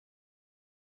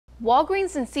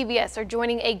Walgreens and CVS are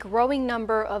joining a growing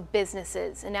number of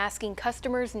businesses in asking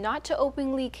customers not to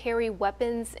openly carry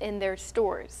weapons in their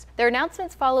stores. Their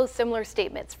announcements follow similar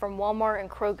statements from Walmart and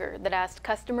Kroger that asked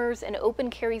customers in open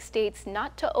carry states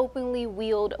not to openly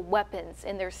wield weapons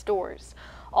in their stores.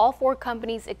 All four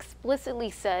companies explicitly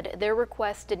said their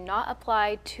request did not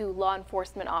apply to law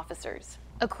enforcement officers.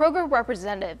 A Kroger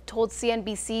representative told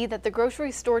CNBC that the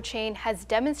grocery store chain has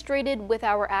demonstrated with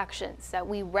our actions that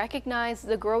we recognize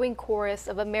the growing chorus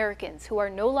of Americans who are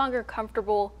no longer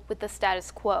comfortable with the status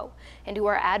quo and who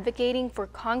are advocating for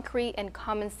concrete and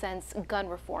common sense gun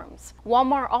reforms.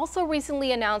 Walmart also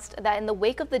recently announced that in the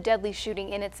wake of the deadly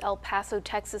shooting in its El Paso,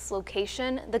 Texas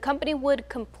location, the company would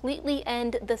completely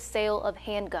end the sale of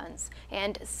handguns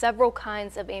and several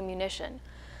kinds of ammunition.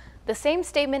 The same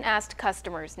statement asked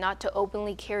customers not to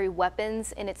openly carry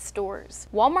weapons in its stores.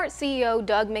 Walmart CEO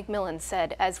Doug McMillon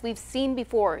said, "As we've seen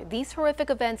before, these horrific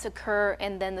events occur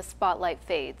and then the spotlight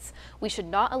fades. We should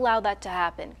not allow that to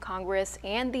happen. Congress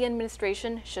and the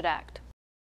administration should act."